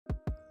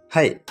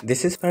Hi,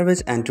 this is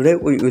Parvej and today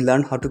we will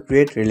learn how to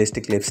create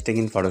realistic lipstick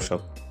in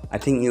Photoshop. I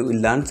think you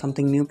will learn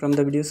something new from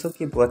the video, so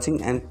keep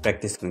watching and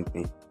practice with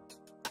me.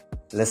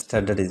 Let's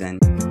start the design.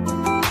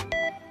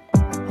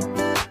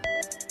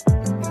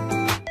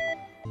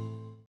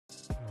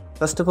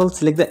 First of all,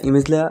 select the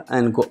image layer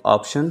and go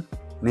option,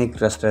 make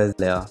rasterize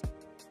layer.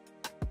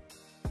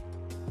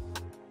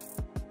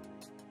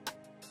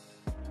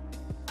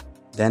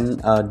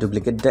 Then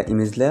duplicate the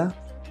image layer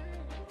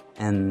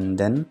and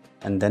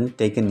then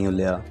take a new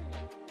layer.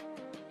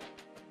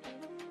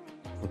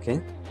 Okay,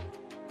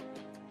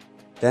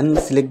 then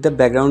select the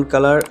background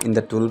color in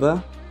the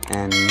toolbar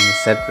and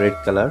set red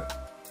color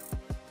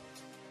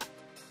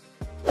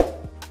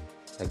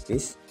like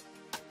this,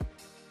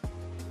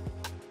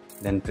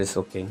 then press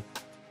OK.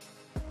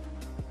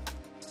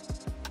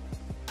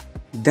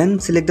 Then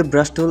select the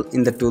brush tool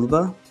in the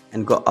toolbar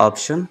and go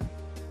option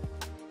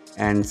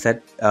and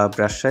set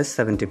brush size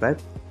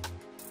 75.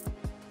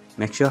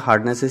 Make sure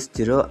hardness is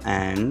 0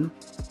 and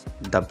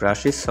the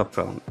brush is soft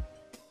round.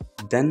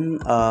 Then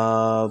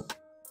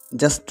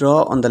just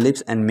draw on the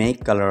lips and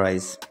make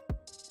colorize,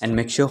 and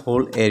make sure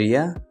whole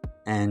area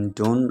and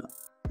don't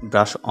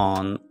brush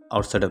on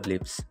outside of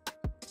lips.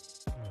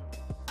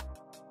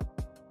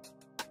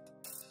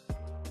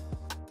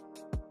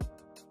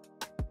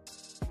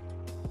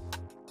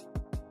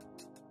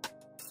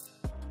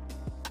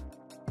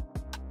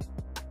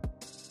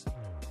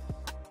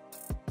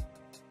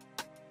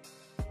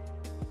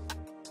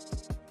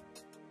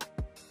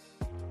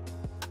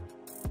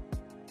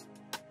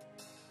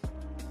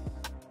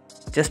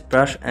 Just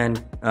brush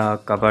and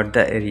cover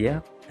the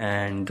area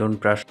and don't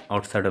brush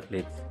outside of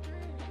lips.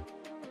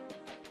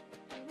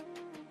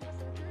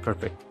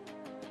 Perfect.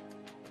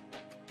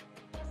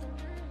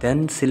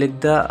 Then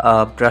select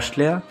the brush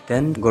layer,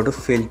 then go to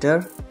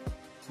filter,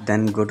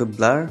 then go to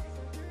blur,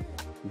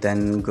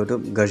 then go to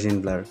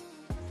Gaussian blur,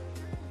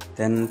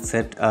 then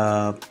set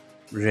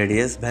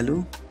radius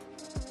value.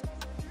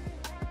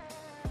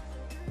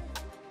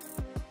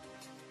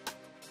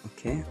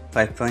 Okay,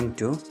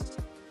 5.2.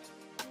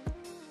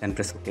 Then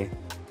press OK.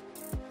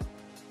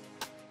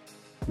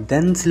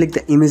 Then select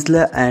the image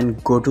layer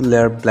and go to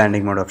layer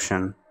blending mode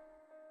option.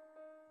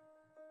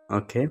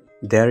 Okay,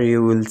 there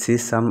you will see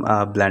some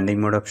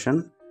blending mode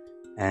option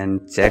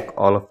and check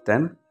all of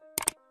them.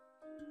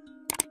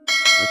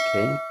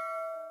 Okay,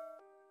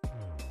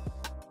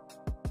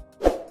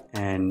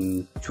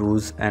 and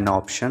choose an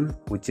option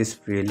which is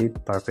really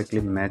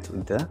perfectly matched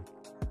with the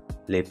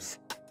lips.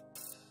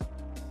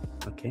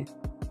 Okay,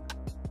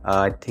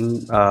 I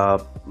think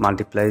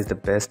multiply is the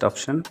best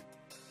option.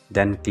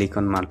 Then click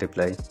on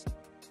multiply.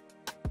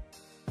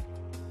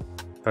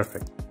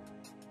 Perfect.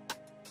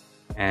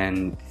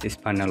 And this is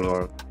final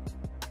work.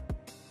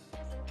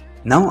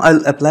 Now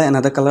I'll apply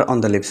another color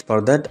on the lips.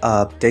 For that,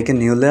 take a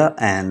new layer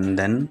and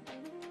then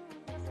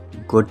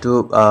go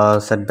to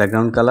set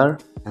background color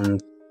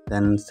and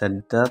then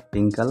set the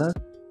pink color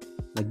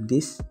like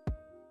this.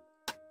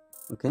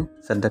 Okay,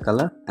 set the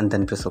color and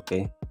then press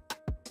OK.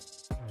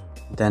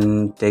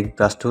 Then take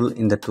brush tool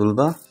in the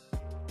toolbar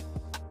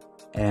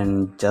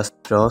and just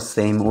draw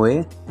same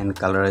way and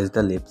colorize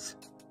the lips.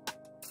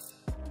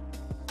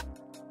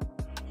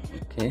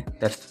 Okay,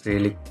 that's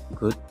really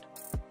good.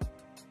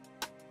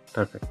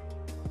 Perfect.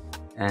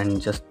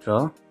 And just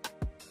draw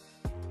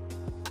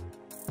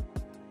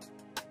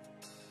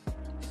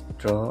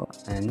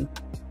and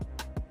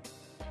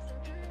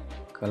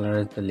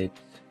colorize the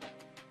lips.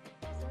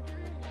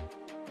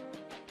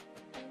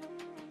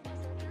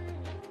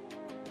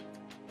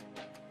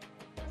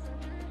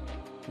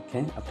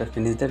 Okay, after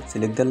finish that,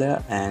 select the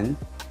layer and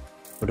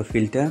go to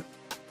filter,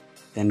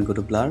 then go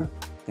to blur,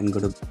 then go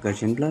to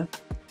Gaussian blur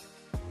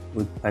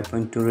with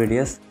 5.2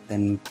 radius,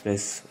 then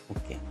press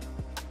OK.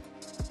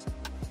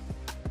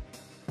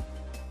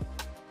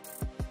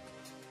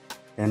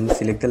 Then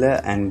select the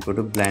layer and go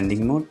to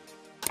blending mode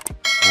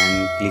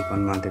and click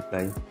on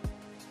multiply.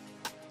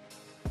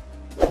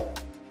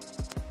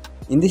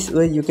 In this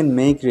way you can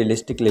make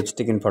realistic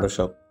lipstick in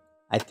Photoshop.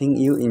 I think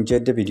you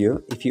enjoyed the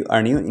video. If you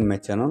are new in my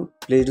channel,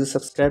 please do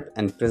subscribe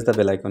and press the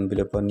bell icon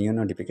below for new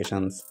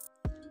notifications.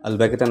 I'll be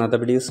back with another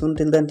video soon.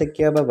 Till then, take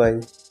care. Bye bye.